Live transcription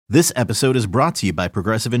This episode is brought to you by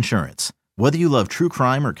Progressive Insurance. Whether you love true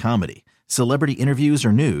crime or comedy, celebrity interviews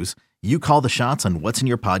or news, you call the shots on what's in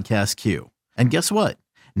your podcast queue. And guess what?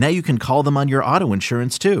 Now you can call them on your auto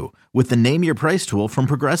insurance too with the Name Your Price tool from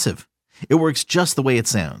Progressive. It works just the way it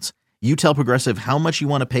sounds. You tell Progressive how much you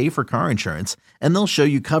want to pay for car insurance, and they'll show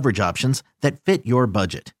you coverage options that fit your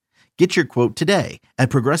budget. Get your quote today at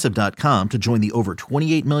Progressive.com to join the over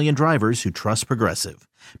 28 million drivers who trust Progressive.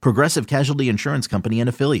 Progressive Casualty Insurance Company and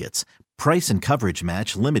Affiliates. Price and coverage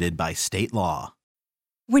match limited by state law.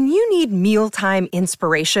 When you need mealtime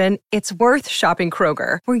inspiration, it's worth shopping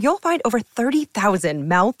Kroger, where you'll find over 30,000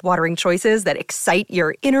 mouth-watering choices that excite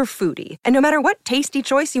your inner foodie. And no matter what tasty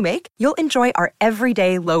choice you make, you'll enjoy our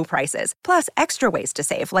everyday low prices, plus extra ways to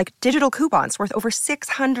save, like digital coupons worth over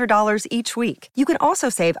 $600 each week. You can also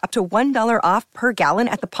save up to $1 off per gallon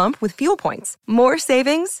at the pump with fuel points. More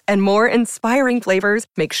savings and more inspiring flavors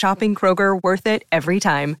make shopping Kroger worth it every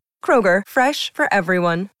time. Kroger, fresh for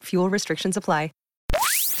everyone. Fuel restrictions apply.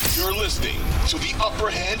 You're listening to the Upper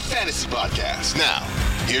Hand Fantasy Podcast. Now,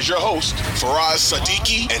 here's your host, Faraz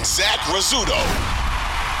Sadiki and Zach Rizzuto.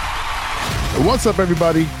 What's up,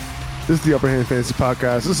 everybody? This is the Upper Hand Fantasy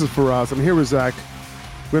Podcast. This is Faraz. I'm here with Zach.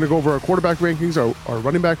 We're going to go over our quarterback rankings, our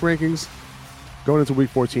running back rankings, going into Week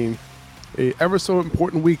 14. A ever so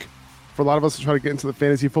important week for a lot of us to try to get into the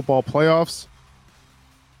fantasy football playoffs.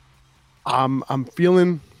 I'm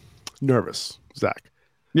feeling nervous, Zach.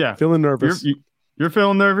 Yeah. Feeling nervous. You're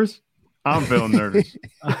feeling nervous? I'm feeling nervous.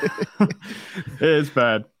 It's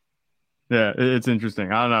bad. Yeah, it's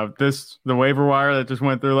interesting. I don't know. The waiver wire that just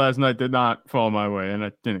went through last night did not fall my way, and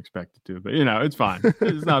I didn't expect it to. But it's fine.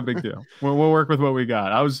 It's not a big deal. We'll work with what we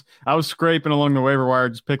got. I was scraping along the waiver wire,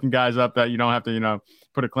 just picking guys up that you don't have to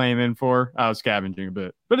put a claim in for. I was scavenging a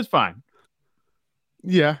bit, but it's fine.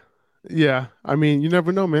 Yeah. I mean, you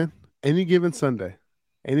never know, man. Any given Sunday,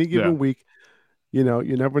 any given week, you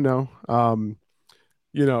never know.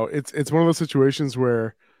 It's one of those situations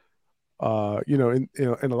where, in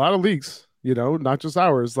a lot of leagues, not just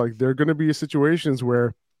ours, like there are going to be situations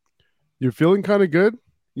where you're feeling kind of good.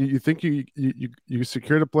 You think you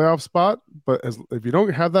secured a playoff spot, but if you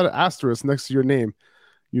don't have that asterisk next to your name,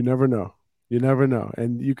 you never know.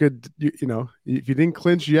 And you could, if you didn't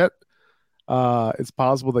clinch yet, it's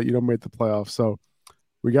possible that you don't make the playoffs. So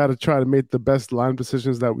we got to try to make the best line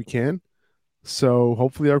decisions that we can. So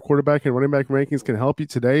hopefully our quarterback and running back rankings can help you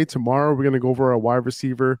today. Tomorrow, we're going to go over our wide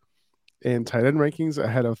receiver and tight end rankings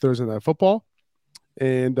ahead of Thursday Night Football.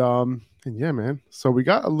 And yeah, man. So we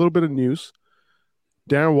got a little bit of news.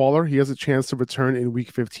 Darren Waller, he has a chance to return in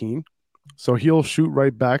Week 15. So he'll shoot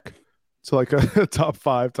right back to like a top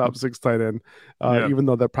 5, top 6 tight end, even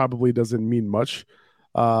though that probably doesn't mean much.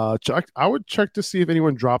 I would check to see if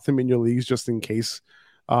anyone dropped him in your leagues just in case,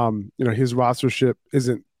 his rostership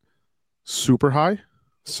isn't super high,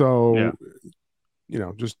 so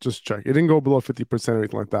just check. It didn't go below 50% or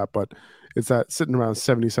anything like that, but it's at sitting around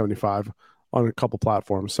 70-75 on a couple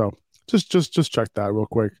platforms. So just check that real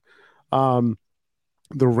quick. The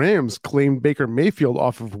Rams claimed Baker Mayfield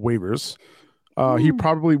off of waivers. He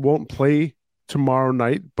probably won't play tomorrow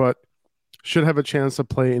night, but should have a chance to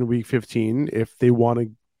play in Week 15 if they want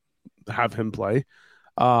to have him play.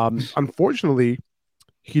 Unfortunately,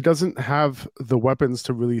 he doesn't have the weapons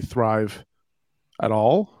to really thrive at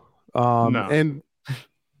all. No. And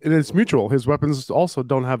it's mutual. His weapons also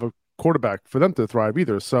don't have a quarterback for them to thrive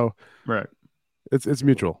either. So right, it's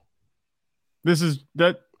mutual.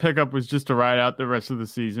 That pickup was just to ride out the rest of the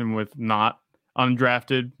season with not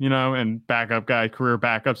undrafted, and backup guy, career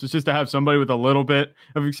backups. It's just to have somebody with a little bit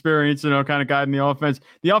of experience, kind of guiding the offense.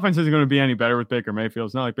 The offense isn't going to be any better with Baker Mayfield.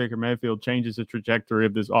 It's not like Baker Mayfield changes the trajectory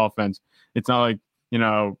of this offense. It's not like,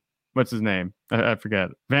 what's his name? I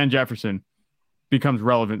forget. Van Jefferson becomes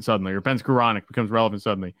relevant suddenly, or Ben Skoranek becomes relevant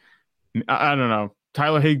suddenly. I don't know.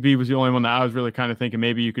 Tyler Higbee was the only one that I was really kind of thinking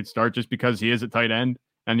maybe you could start just because he is a tight end,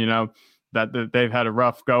 and that they've had a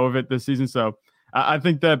rough go of it this season. So I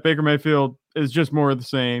think that Baker Mayfield is just more of the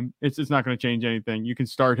same. It's not going to change anything. You can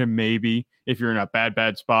start him maybe if you're in a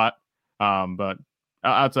bad spot, but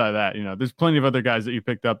outside of that, there's plenty of other guys that you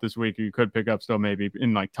picked up this week or you could pick up still maybe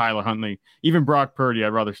in like Tyler Huntley, even Brock Purdy. I'd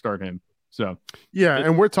rather start him. So yeah,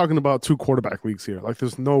 and we're talking about 2 quarterback leagues here. Like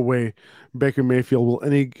there's no way Baker Mayfield will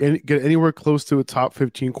get anywhere close to a top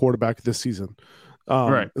 15 quarterback this season.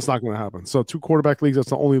 Right. It's not going to happen. So 2 quarterback leagues,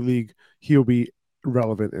 that's the only league he'll be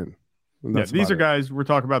relevant in. Yeah, these are guys we're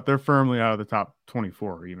talking about. They're firmly out of the top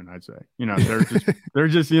 24, even I'd say. They're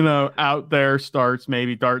just out there starts,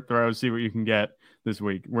 maybe dart throws, see what you can get this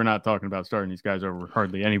week. We're not talking about starting these guys over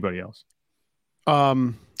hardly anybody else.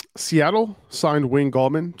 Seattle signed Wayne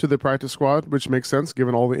Gallman to the practice squad, which makes sense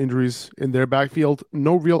given all the injuries in their backfield.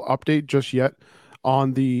 No real update just yet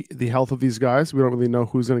on the health of these guys. We don't really know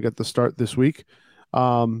who's going to get the start this week.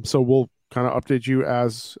 So we'll kind of update you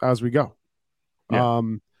as we go. Yeah.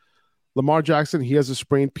 Lamar Jackson, he has a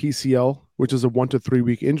sprained PCL, which is a 1 to 3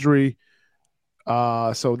 week injury.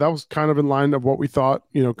 So that was kind of in line of what we thought,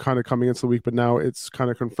 kind of coming into the week, but now it's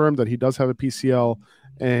kind of confirmed that he does have a PCL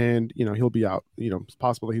and, he'll be out. It's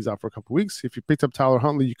possible that he's out for a couple of weeks. If you picked up Tyler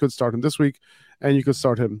Huntley, you could start him this week and you could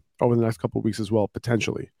start him over the next couple of weeks as well,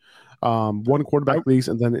 potentially. 1 quarterback leagues,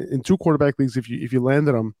 and then in 2 quarterback leagues, if you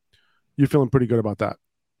landed them, you're feeling pretty good about that.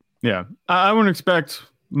 Yeah. I wouldn't expect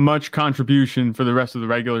much contribution for the rest of the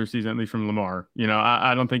regular season, at least from Lamar.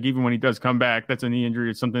 I don't think even when he does come back, that's a knee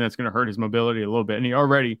injury. It's something that's going to hurt his mobility a little bit. And he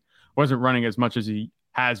already wasn't running as much as he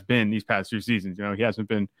has been these past 2 seasons. He hasn't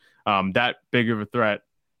been that big of a threat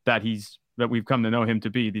that we've come to know him to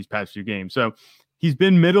be these past few games. So he's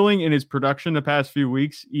been middling in his production the past few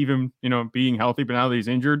weeks, even, being healthy, but now that he's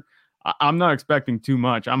injured, I'm not expecting too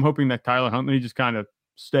much. I'm hoping that Tyler Huntley just kind of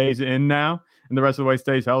stays in now and the rest of the way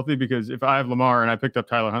stays healthy, because if I have Lamar and I picked up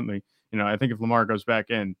Tyler Huntley, I think if Lamar goes back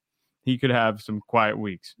in, he could have some quiet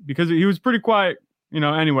weeks, because he was pretty quiet,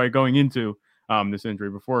 anyway, going into this injury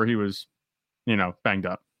before he was, banged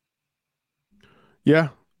up. Yeah.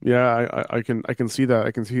 I can see that.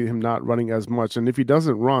 I can see him not running as much. And if he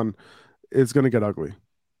doesn't run, it's going to get ugly.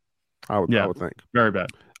 I would think. Very bad.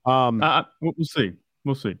 We'll see.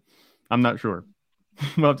 We'll see. I'm not sure.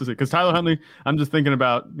 We'll have to see. Because Tyler Huntley, I'm just thinking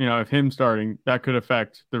about, if him starting, that could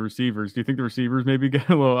affect the receivers. Do you think the receivers maybe get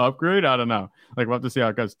a little upgrade? I don't know. We'll have to see how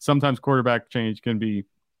it goes. Sometimes quarterback change can be,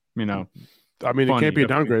 I mean, it can't be a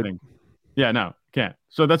downgrade. Yeah, no, can't.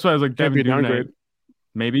 So that's why I was like, Devin Duvernay.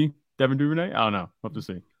 Maybe Devin Duvernay? I don't know. We'll have to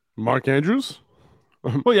see. Mark Andrews?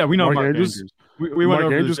 Well, yeah, we know Mark Andrews. We went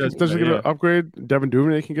over Andrews can potentially get an upgrade. Devin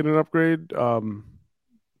Duvernay can get an upgrade.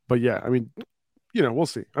 But yeah, we'll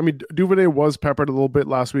see. Duvernay was peppered a little bit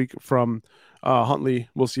last week from Huntley.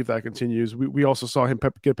 We'll see if that continues. We also saw him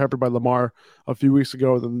get peppered by Lamar a few weeks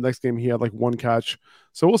ago. Then the next game he had like 1 catch.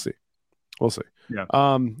 So we'll see.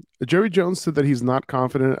 Yeah. Jerry Jones said that he's not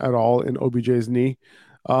confident at all in OBJ's knee.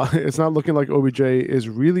 It's not looking like OBJ is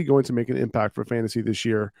really going to make an impact for fantasy this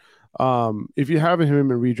year. If you have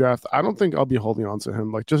him in redraft, I don't think I'll be holding on to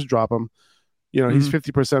him. Just drop him. He's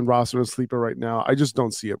 50% roster and sleeper right now. I just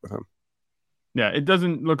don't see it with him. Yeah, it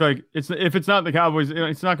doesn't look like if it's not the Cowboys,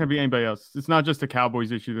 it's not going to be anybody else. It's not just a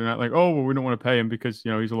Cowboys issue. They're not like, oh, well, we don't want to pay him because,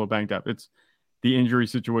 he's a little banged up. It's the injury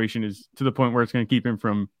situation is to the point where it's going to keep him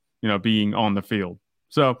from, being on the field.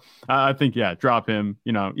 So I think, drop him.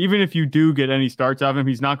 Even if you do get any starts out of him,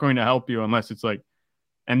 he's not going to help you unless it's like,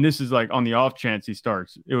 and this is like on the off chance he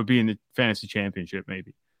starts, it would be in the fantasy championship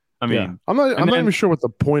maybe. I'm not even sure what the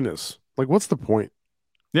point is. What's the point?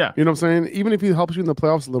 Yeah. You know what I'm saying? Even if he helps you in the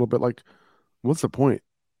playoffs a little bit, what's the point?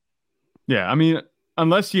 Yeah,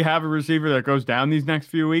 unless you have a receiver that goes down these next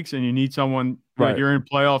few weeks and you need someone right. You're in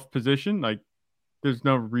playoff position, there's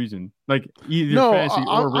no reason. Either fantasy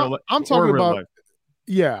or real life. I'm talking about life.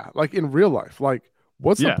 Yeah, in real life.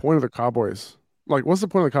 What's the point of the Cowboys? What's the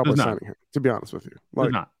point of the Cowboys signing him? To be honest with you,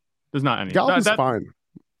 there's not any. Gallup's fine.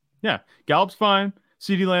 Yeah, Gallup's fine.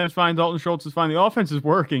 CeeDee Lamb's fine. Dalton Schultz is fine. The offense is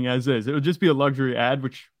working as is. It would just be a luxury ad,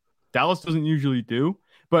 which Dallas doesn't usually do.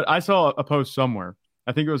 But I saw a post somewhere.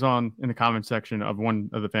 I think it was in the comment section of one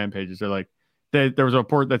of the fan pages. They're like, there was a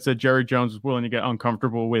report that said Jerry Jones was willing to get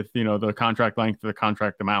uncomfortable with, the contract length, the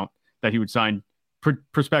contract amount that he would sign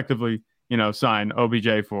prospectively, sign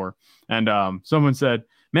OBJ for. And someone said,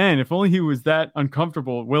 man, if only he was that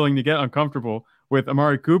willing to get uncomfortable with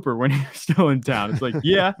Amari Cooper when he was still in town. It's like,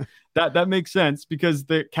 yeah, that makes sense because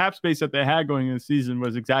the cap space that they had going into the season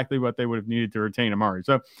was exactly what they would have needed to retain Amari.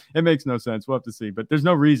 So it makes no sense. We'll have to see. But there's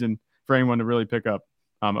no reason for anyone to really pick up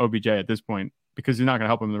OBJ at this point because you're not going to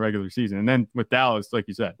help him in the regular season. And then with Dallas, like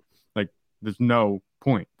you said, there's no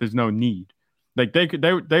point. There's no need. They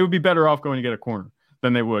would be better off going to get a corner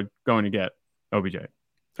than they would going to get OBJ.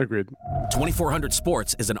 Agreed. 2400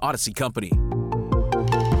 Sports is an Odyssey company.